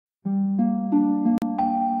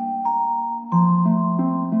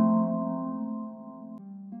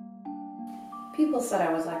people said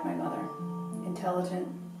I was like my mother, intelligent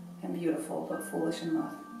and beautiful, but foolish in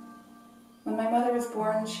love. When my mother was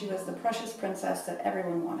born, she was the precious princess that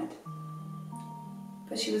everyone wanted.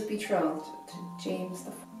 But she was betrothed to James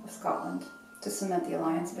IV of Scotland to cement the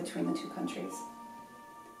alliance between the two countries.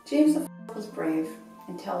 James IV was brave,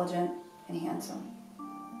 intelligent, and handsome.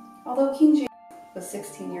 Although King James was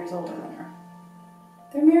 16 years older than her,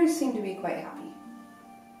 their marriage seemed to be quite happy.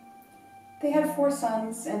 They had 4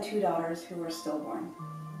 sons and 2 daughters who were stillborn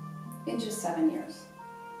in just 7 years.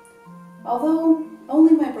 Although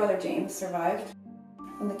only my brother James survived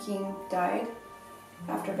when the king died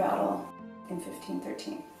after battle in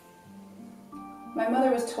 1513. My mother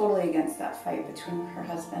was totally against that fight between her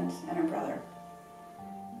husband and her brother,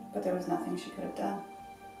 but there was nothing she could have done.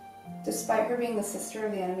 Despite her being the sister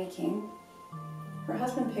of the enemy king, her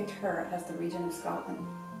husband picked her as the regent of Scotland.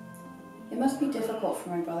 It must be difficult for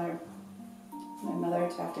my brother and my mother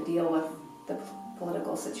to have to deal with the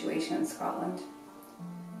political situation in Scotland,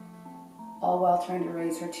 all while trying to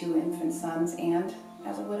raise her 2 infant sons and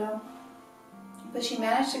as a widow. But she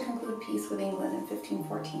managed to conclude peace with England in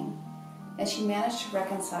 1514, and she managed to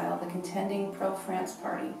reconcile the contending pro-France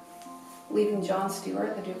party, leaving John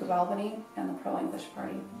Stuart, the Duke of Albany, and the pro-English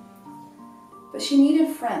party. But she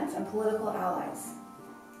needed friends and political allies.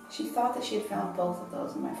 She thought that she had found both of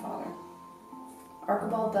those in my father.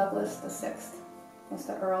 Archibald Douglass VI was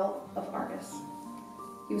the Earl of Argus.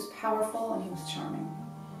 He was powerful and he was charming.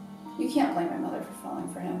 You can't blame my mother for falling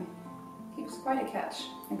for him. He was quite a catch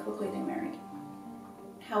and quickly they married.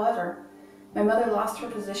 However, my mother lost her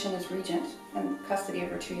position as regent and custody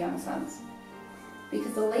of her 2 young sons,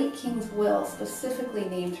 because the late king's will specifically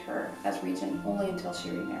named her as regent only until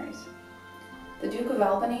she remarries. The Duke of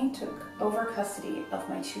Albany took over custody of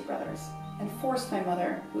my 2 brothers and forced my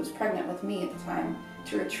mother, who was pregnant with me at the time,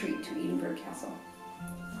 to retreat to Edinburgh Castle.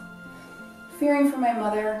 Fearing for my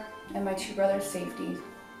mother and my 2 brothers' safety,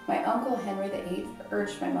 my uncle Henry VIII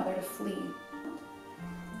urged my mother to flee.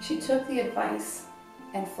 She took the advice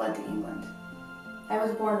and fled to England. I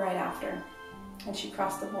was born right after, and she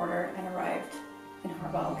crossed the border and arrived in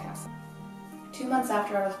Harbottle Castle. 2 months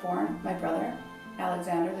after I was born, my brother,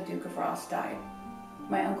 Alexander, the Duke of Ross, died.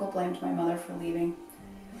 My uncle blamed my mother for leaving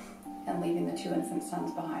and leaving the 2 infant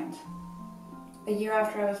sons behind. A year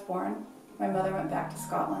after I was born, my mother went back to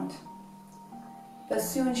Scotland, but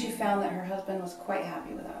soon she found that her husband was quite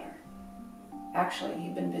happy without her. Actually,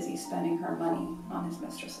 he'd been busy spending her money on his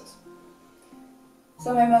mistresses.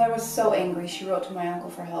 So my mother was so angry, she wrote to my uncle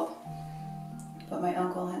for help. But my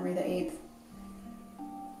uncle, Henry VIII,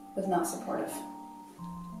 was not supportive.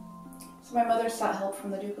 So my mother sought help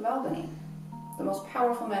from the Duke of Albany, the most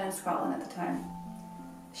powerful man in Scotland at the time.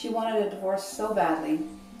 She wanted a divorce so badly,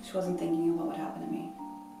 she wasn't thinking of what would happen to me.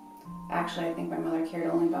 Actually, I think my mother cared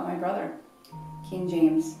only about my brother, King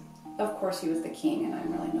James. Of course, he was the king and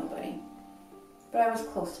I'm really nobody. But I was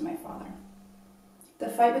close to my father. The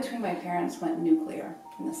fight between my parents went nuclear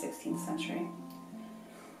in the 16th century.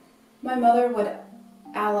 My mother would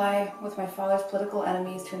ally with my father's political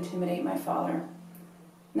enemies to intimidate my father.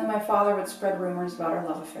 And then my father would spread rumors about our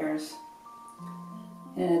love affairs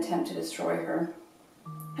in an attempt to destroy her.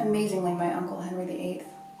 Amazingly, my uncle Henry VIII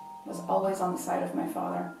was always on the side of my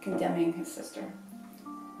father, condemning his sister.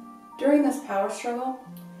 During this power struggle,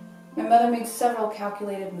 my mother made several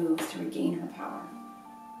calculated moves to regain her power.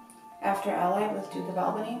 After allied with Duke of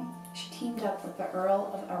Albany, she teamed up with the Earl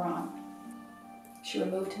of Arran. She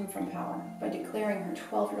removed him from power by declaring her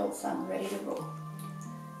 12-year-old son ready to rule.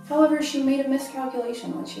 However, she made a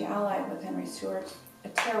miscalculation when she allied with Henry Stuart, a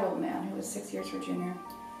terrible man who was 6 years her junior.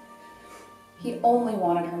 He only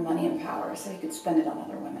wanted her money and power so he could spend it on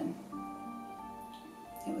other women.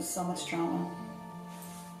 It was so much drama.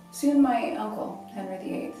 Soon my uncle, Henry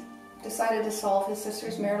VIII, decided to solve his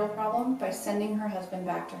sister's marital problem by sending her husband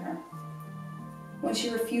back to her. When she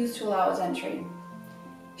refused to allow his entry,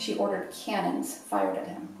 she ordered cannons fired at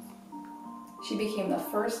him. She became the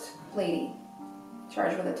first lady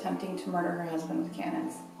charged with attempting to murder her husband with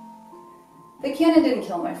cannons. The cannon didn't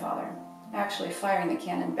kill my father. Actually, firing the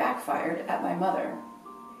cannon backfired at my mother,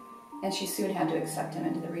 and she soon had to accept him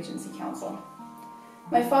into the Regency Council.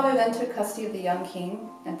 My father then took custody of the young king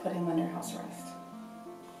and put him under house arrest.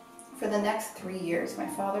 For the next 3 years, my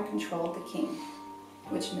father controlled the king,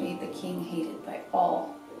 which made the king hated by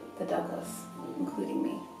all the Douglass, including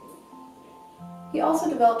me. He also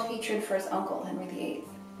developed hatred for his uncle, Henry VIII,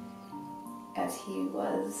 as he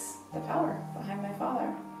was the power behind my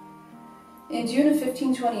father. In June of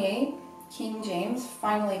 1528, King James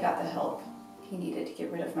finally got the help he needed to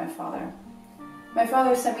get rid of my father. My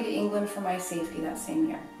father sent me to England for my safety that same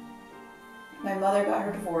year. My mother got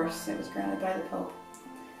her divorce. It was granted by the Pope.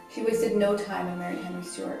 She wasted no time and married Henry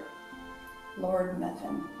Stuart, Lord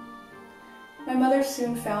Methven. My mother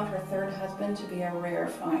soon found her third husband to be a rare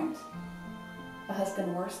find, a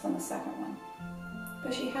husband worse than the second one.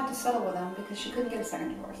 But she had to settle with him because she couldn't get a second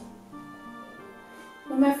divorce.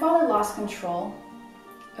 When my father lost control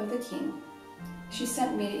of the king, she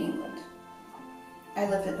sent me to England. I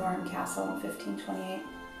lived at Norham Castle in 1528.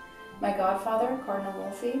 My godfather, Cardinal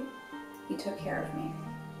Wolsey, he took care of me.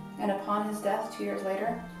 And upon his death 2 years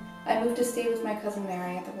later, I moved to stay with my cousin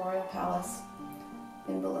Mary at the Royal Palace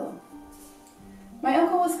in Boulogne. My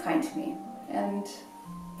uncle was kind to me and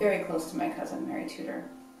very close to my cousin Mary Tudor,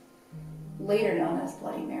 later known as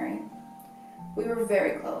Bloody Mary. We were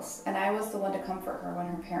very close, and I was the one to comfort her when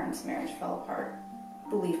her parents' marriage fell apart.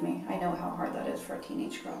 Believe me, I know how hard that is for a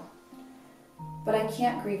teenage girl. But I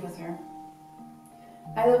can't grieve with her.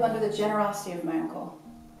 I live under the generosity of my uncle,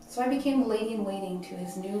 so I became lady-in-waiting to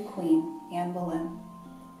his new queen, Anne Boleyn.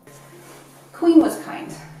 Queen was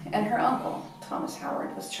kind, and her uncle, Thomas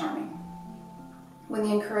Howard, was charming. When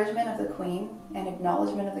the encouragement of the queen and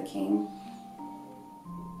acknowledgement of the king,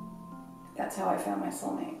 that's how I found my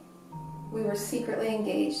soulmate. We were secretly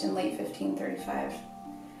engaged in late 1535.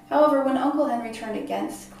 However, when Uncle Henry turned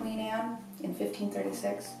against Queen Anne in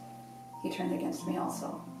 1536, he turned against me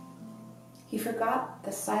also. He forgot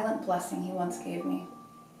the silent blessing he once gave me.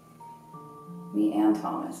 Me and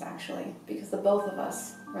Thomas, actually, because the both of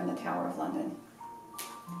us were in the Tower of London.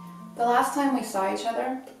 The last time we saw each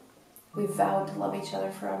other, we vowed to love each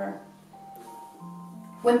other forever.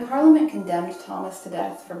 When Parliament condemned Thomas to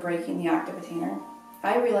death for breaking the Act of Attainder,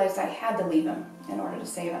 I realized I had to leave him in order to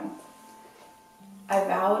save him. I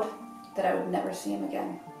vowed that I would never see him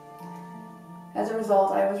again. As a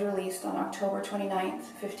result, I was released on October 29th,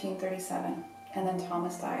 1537, and then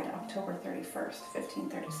Thomas died October 31st,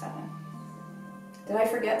 1537. Did I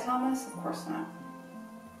forget Thomas? Of course not.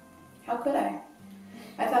 How could I?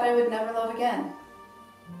 I thought I would never love again.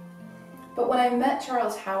 But when I met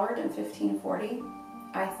Charles Howard in 1540,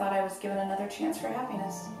 I thought I was given another chance for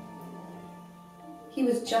happiness. He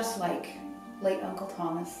was just like late Uncle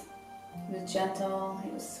Thomas. He was gentle,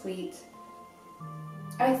 he was sweet.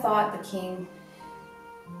 I thought the king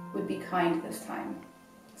would be kind this time,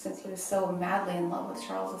 since he was so madly in love with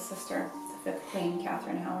Charles's sister, the fifth Queen,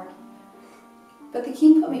 Catherine Howard. But the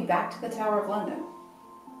king put me back to the Tower of London.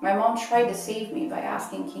 My mom tried to save me by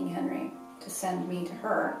asking King Henry to send me to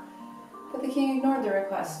her, but the king ignored the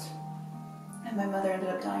request, and my mother ended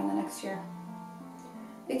up dying the next year.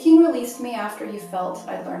 The king released me after he felt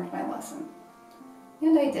I'd learned my lesson.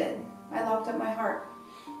 And I did. I locked up my heart,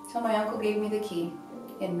 till my uncle gave me the key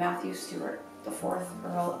in Matthew Stuart, the 4th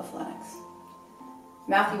Earl of Lennox.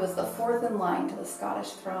 Matthew was the 4th in line to the Scottish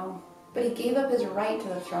throne, but he gave up his right to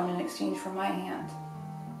the throne in exchange for my hand.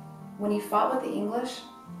 When he fought with the English,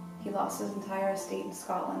 he lost his entire estate in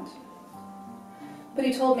Scotland. But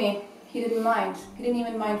he told me he didn't mind. He didn't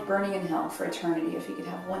even mind burning in hell for eternity if he could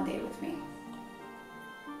have one day with me.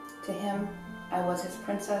 To him, I was his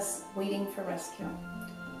princess waiting for rescue.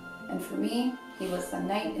 And for me, he was the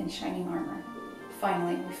knight in shining armor.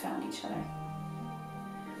 Finally, we found each other.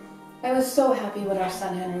 I was so happy when our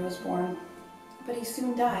son Henry was born, but he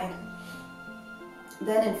soon died.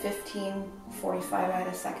 Then in 1545, I had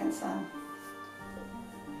a second son.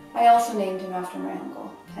 I also named him after my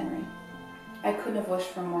uncle, Henry. I couldn't have wished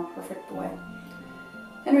for a more perfect boy.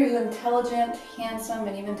 Henry was intelligent, handsome,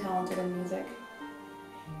 and even talented in music.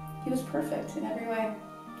 He was perfect in every way.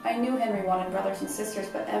 I knew Henry wanted brothers and sisters,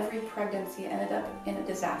 but every pregnancy ended up in a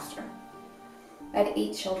disaster. I had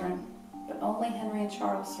 8 children, but only Henry and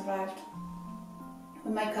Charles survived.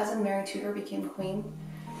 When my cousin Mary Tudor became queen,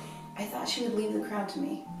 I thought she would leave the crown to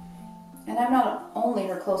me. And I'm not only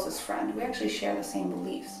her closest friend, we actually share the same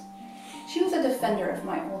beliefs. She was a defender of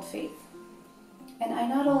my old faith. And I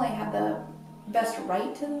not only had the best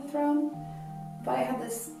right to the throne, but I had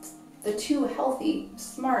the 2 healthy,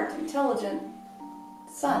 smart, intelligent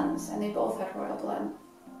sons, and they both had royal blood.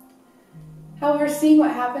 However, seeing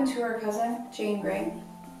what happened to her cousin, Jane Grey,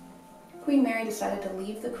 Queen Mary decided to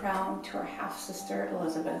leave the crown to her half-sister,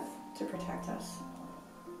 Elizabeth, to protect us.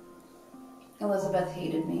 Elizabeth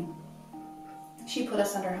hated me. She put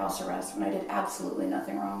us under house arrest when I did absolutely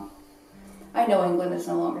nothing wrong. I know England is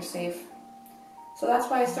no longer safe, so that's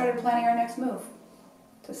why I started planning our next move,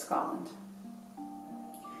 to Scotland.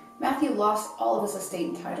 Matthew lost all of his estate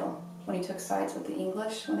and title when he took sides with the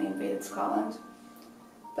English when they invaded Scotland.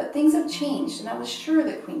 But things have changed, and I was sure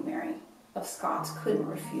that Queen Mary of Scots couldn't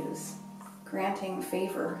refuse granting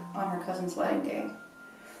favor on her cousin's wedding day.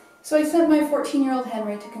 So I sent my 14-year-old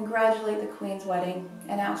Henry to congratulate the Queen's wedding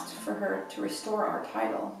and asked for her to restore our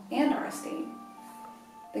title and our estate.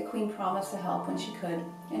 The Queen promised to help when she could,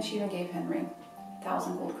 and she even gave Henry a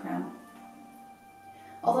 1,000 gold crown.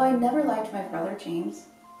 Although I never liked my brother James,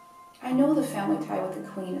 I know the family tie with the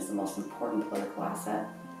Queen is the most important political asset.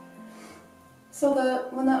 So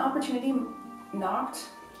when the opportunity knocked,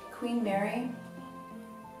 Queen Mary,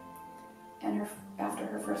 and after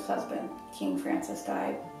her first husband, King Francis,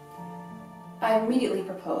 died, I immediately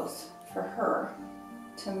proposed for her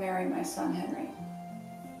to marry my son Henry,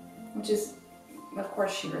 which is, of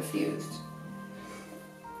course, she refused.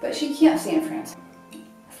 But she can't stay in France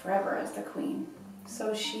forever as the Queen,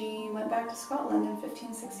 so she went back to Scotland in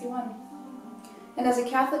 1561. And as a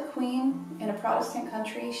Catholic queen in a Protestant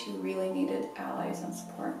country, she really needed allies and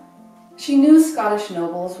support. She knew Scottish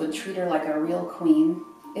nobles would treat her like a real queen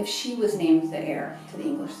if she was named the heir to the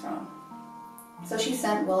English throne. So she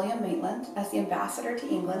sent William Maitland as the ambassador to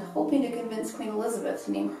England, hoping to convince Queen Elizabeth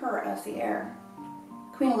to name her as the heir.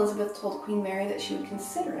 Queen Elizabeth told Queen Mary that she would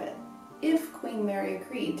consider it if Queen Mary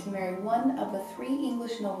agreed to marry one of the 3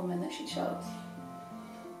 English noblemen that she chose.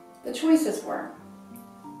 The choices were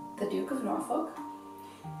the Duke of Norfolk,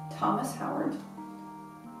 Thomas Howard,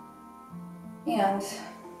 and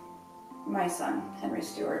my son, Henry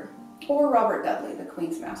Stuart, or Robert Dudley, the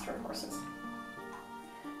Queen's Master of Horses.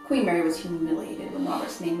 Queen Mary was humiliated when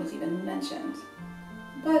Robert's name was even mentioned,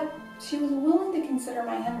 but she was willing to consider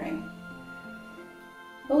my Henry.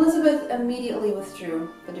 Elizabeth immediately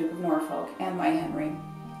withdrew the Duke of Norfolk and my Henry,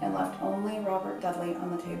 and left only Robert Dudley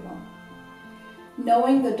on the table.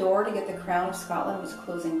 Knowing the door to get the crown of Scotland was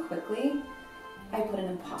closing quickly, I put an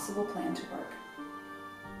impossible plan to work.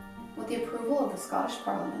 With the approval of the Scottish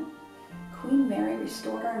Parliament, Queen Mary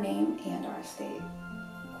restored our name and our estate.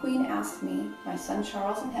 Queen asked me, my son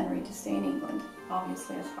Charles, and Henry to stay in England,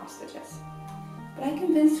 obviously as hostages. But I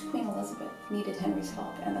convinced Queen Elizabeth needed Henry's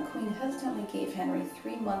help, and the Queen hesitantly gave Henry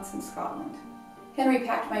 3 months in Scotland. Henry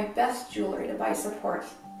packed my best jewelry to buy support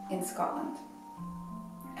in Scotland.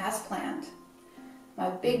 As planned, my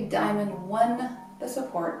big diamond won the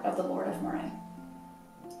support of the Lord of Moray.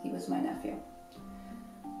 He was my nephew.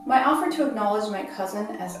 My offer to acknowledge my cousin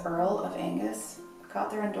as Earl of Angus got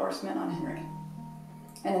their endorsement on Henry.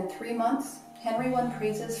 And in 3 months, Henry won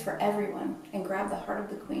praises for everyone and grabbed the heart of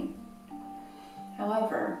the Queen.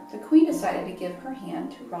 However, the Queen decided to give her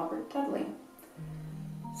hand to Robert Dudley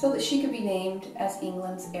so that she could be named as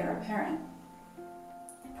England's heir apparent.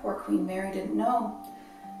 Poor Queen Mary didn't know,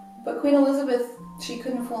 but Queen Elizabeth, she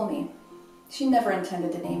couldn't fool me. She never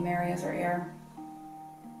intended to name Mary as her heir.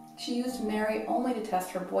 She used Mary only to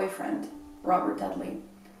test her boyfriend, Robert Dudley,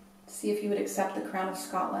 to see if he would accept the crown of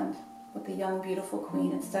Scotland with the young, beautiful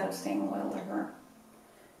Queen instead of staying loyal to her.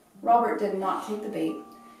 Robert did not take the bait.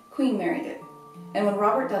 Queen Mary did. And when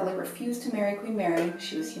Robert Dudley refused to marry Queen Mary,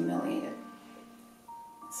 she was humiliated.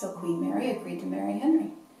 So Queen Mary agreed to marry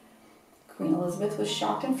Henry. Queen Elizabeth was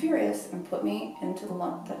shocked and furious and put me into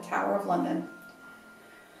the Tower of London.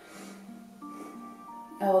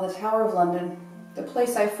 Oh, the Tower of London, the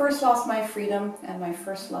place I first lost my freedom and my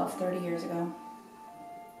first love 30 years ago.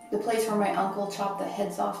 The place where my uncle chopped the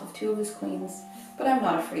heads off of 2 of his queens, but I'm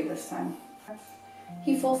not afraid this time.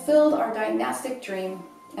 He fulfilled our dynastic dream,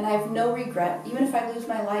 and I have no regret, even if I lose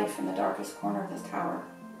my life in the darkest corner of this tower.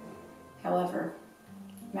 However,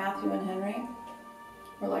 Matthew and Henry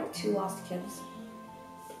were like 2 lost kids.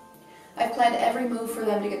 I've planned every move for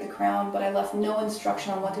them to get the crown, but I left no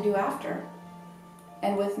instruction on what to do after.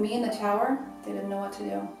 And with me in the tower, they didn't know what to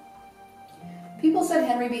do. People said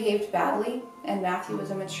Henry behaved badly, and Matthew was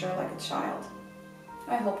immature like a child.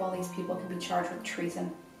 I hope all these people can be charged with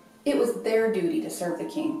treason. It was their duty to serve the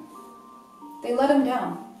king. They let him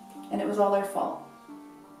down, and it was all their fault.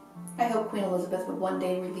 I hope Queen Elizabeth would one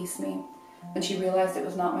day release me when she realized it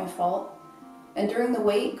was not my fault, and during the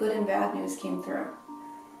wait, good and bad news came through.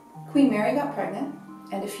 Queen Mary got pregnant,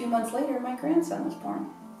 and a few months later, my grandson was born.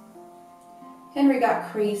 Henry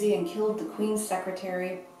got crazy and killed the Queen's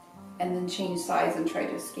secretary, and then changed sides and tried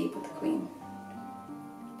to escape with the Queen.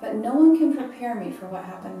 But no one can prepare me for what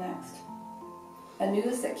happened next. A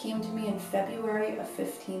news that came to me in February of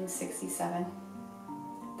 1567.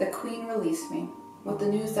 The Queen released me with the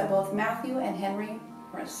news that both Matthew and Henry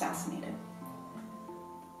were assassinated.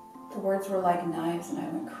 The words were like knives and I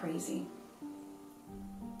went crazy.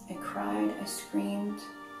 I cried, I screamed.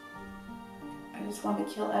 I just wanted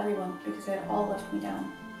to kill everyone because they had all left me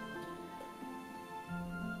down.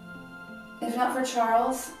 If not for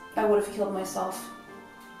Charles, I would have killed myself.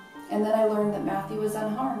 And then I learned that Matthew was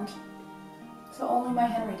unharmed, so only my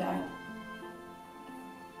Henry died.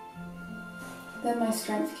 Then my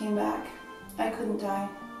strength came back. I couldn't die.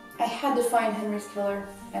 I had to find Henry's killer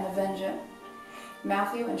and avenge it.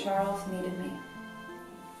 Matthew and Charles needed me.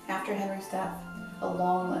 After Henry's death, a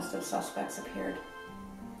long list of suspects appeared.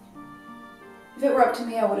 If it were up to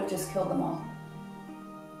me, I would have just killed them all.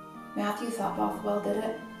 Matthew thought Bothwell did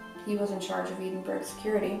it. He was in charge of Edinburgh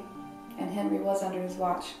security, and Henry was under his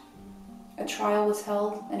watch. A trial was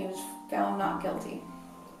held, and he was found not guilty.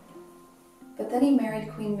 But then he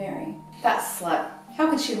married Queen Mary. That slut. How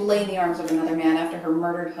could she lay in the arms of another man after her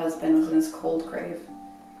murdered husband was in his cold grave?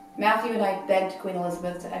 Matthew and I begged Queen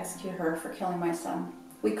Elizabeth to execute her for killing my son.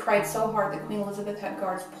 We cried so hard that Queen Elizabeth had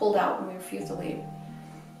guards pulled out when we refused to leave.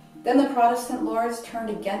 Then the Protestant lords turned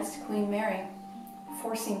against Queen Mary,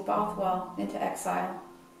 forcing Bothwell into exile,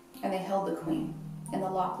 and they held the Queen in the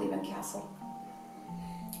Lochleven Castle.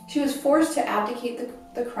 She was forced to abdicate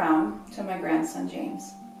the crown to my grandson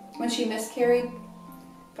James. When she miscarried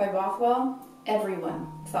by Bothwell,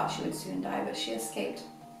 everyone thought she would soon die, but she escaped.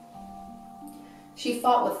 She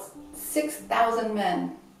fought with 6,000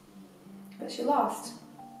 men, but she lost.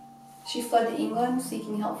 She fled to England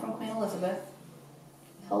seeking help from Queen Elizabeth.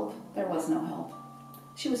 Help, there was no help.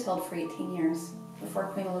 She was held for 18 years before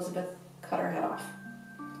Queen Elizabeth cut her head off.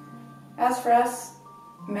 As for us,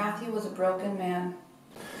 Matthew was a broken man.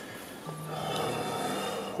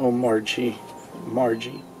 Oh, Margie,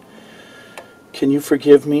 can you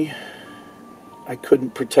forgive me? I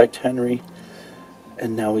couldn't protect Henry,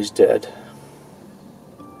 and now he's dead.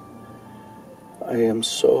 I am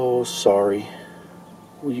so sorry.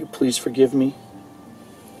 Will you please forgive me?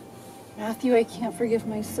 Matthew, I can't forgive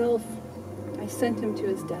myself. I sent him to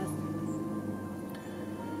his death.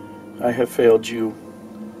 I have failed you,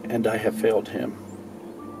 and I have failed him.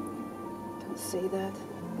 Don't say that.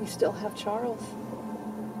 We still have Charles.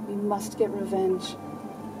 We must get revenge.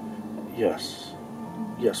 Yes,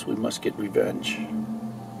 we must get revenge.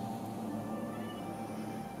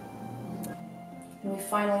 When we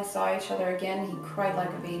finally saw each other again, he cried like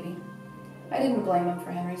a baby. I didn't blame him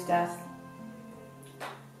for Henry's death.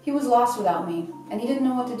 He was lost without me, and he didn't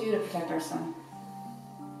know what to do to protect our son.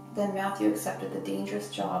 Then Matthew accepted the dangerous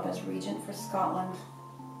job as regent for Scotland.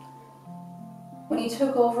 When he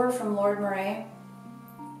took over from Lord Moray,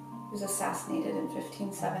 he was assassinated in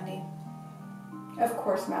 1570. Of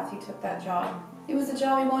course, Matthew took that job. It was the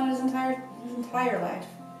job he wanted his entire life.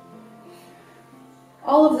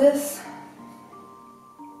 All of this,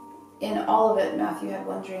 in all of it, Matthew had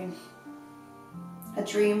one dream. A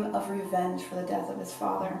dream of revenge for the death of his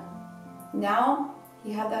father. Now,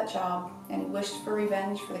 he had that job, and he wished for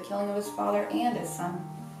revenge for the killing of his father and his son.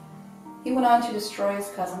 He went on to destroy his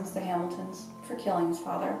cousins, the Hamiltons, for killing his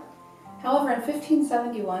father. However, in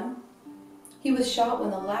 1571, he was shot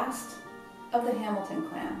when the last of the Hamilton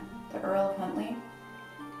clan, the Earl of Huntly,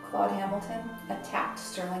 Claude Hamilton, attacked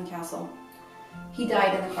Stirling Castle. He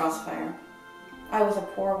died in the crossfire. I was a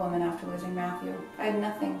poor woman after losing Matthew. I had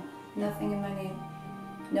nothing in my name,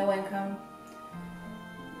 no income.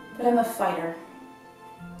 But I'm a fighter,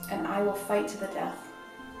 and I will fight to the death.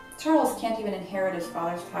 Charles can't even inherit his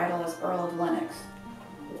father's title as Earl of Lennox,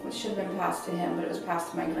 which should have been passed to him, but it was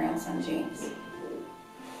passed to my grandson James.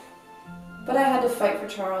 But I had to fight for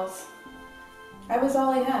Charles. I was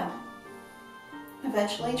all he had.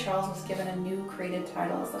 Eventually, Charles was given a new created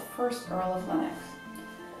title as the first Earl of Lennox.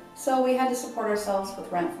 So we had to support ourselves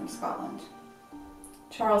with rent from Scotland.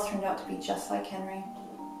 Charles turned out to be just like Henry.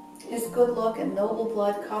 His good look and noble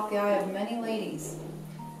blood caught the eye of many ladies,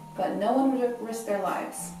 but no one would risk their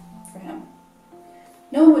lives for him.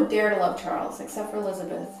 No one would dare to love Charles except for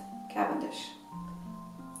Elizabeth Cavendish.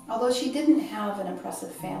 Although she didn't have an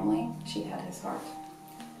impressive family, she had his heart.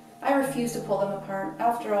 I refused to pull them apart.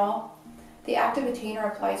 After all, the Act of Attainder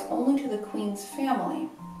applies only to the Queen's family,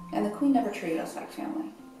 and the Queen never treated us like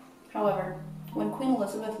family. However, when Queen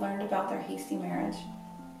Elizabeth learned about their hasty marriage,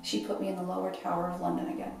 she put me in the lower tower of London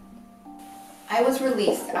again. I was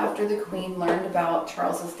released after the Queen learned about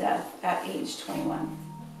Charles's death at age 21.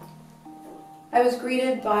 I was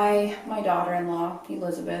greeted by my daughter-in-law,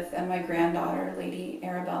 Elizabeth, and my granddaughter, Lady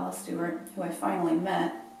Arabella Stuart, who I finally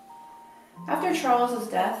met. After Charles's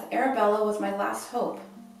death, Arabella was my last hope,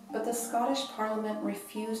 but the Scottish Parliament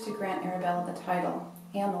refused to grant Arabella the title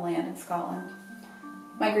and the land in Scotland.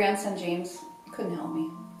 My grandson James couldn't help me.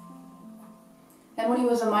 And when he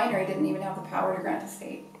was a minor, he didn't even have the power to grant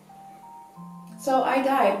estate. So I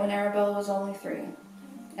died when Arabella was only 3,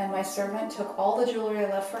 and my servant took all the jewelry I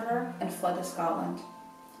left for her and fled to Scotland.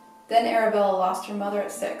 Then Arabella lost her mother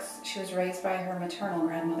at 6. She was raised by her maternal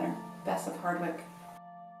grandmother, Bess of Hardwick.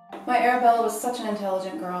 My Arabella was such an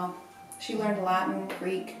intelligent girl. She learned Latin,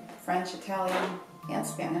 Greek, French, Italian, and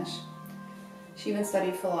Spanish. She even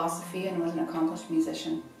studied philosophy and was an accomplished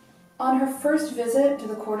musician. On her first visit to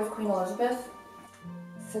the court of Queen Elizabeth...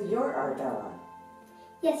 So you're Arabella?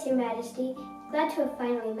 Yes, Your Majesty. Glad to have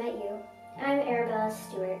finally met you. I'm Arabella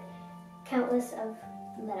Stuart, Countess of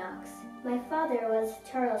Lennox. My father was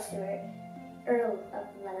Charles Stuart, Earl of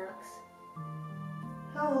Lennox.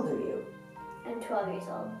 How old are you? I'm 12 years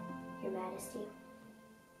old, Your Majesty.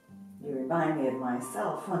 You remind me of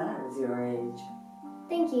myself when I was your age.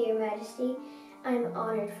 Thank you, Your Majesty. I am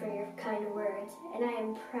honored for your kind words, and I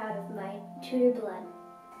am proud of my Tudor blood.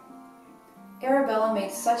 Arabella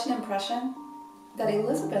made such an impression that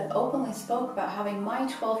Elizabeth openly spoke about having my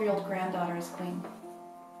 12-year-old granddaughter as queen.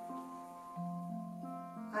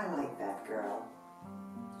 I like that girl.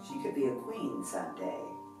 She could be a queen someday.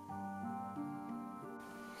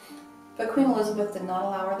 But Queen Elizabeth did not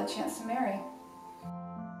allow her the chance to marry.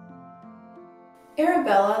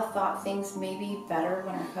 Arabella thought things may be better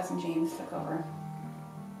when her cousin James took over.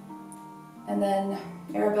 And then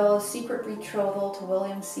Arabella's secret betrothal to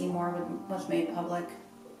William Seymour was made public.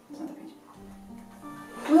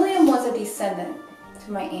 William was a descendant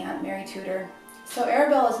to my aunt, Mary Tudor, so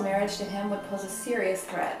Arabella's marriage to him would pose a serious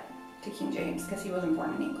threat to King James because he wasn't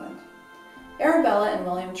born in England. Arabella and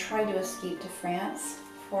William tried to escape to France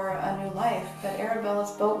for a new life, but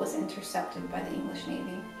Arabella's boat was intercepted by the English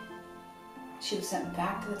Navy. She was sent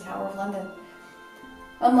back to the Tower of London.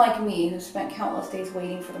 Unlike me, who spent countless days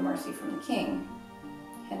waiting for the mercy from the king,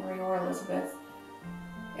 Henry or Elizabeth,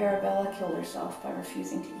 Arabella killed herself by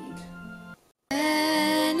refusing to eat.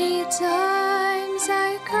 Many times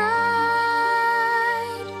I cried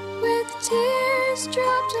with tears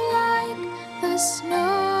dropped like the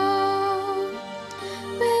snow.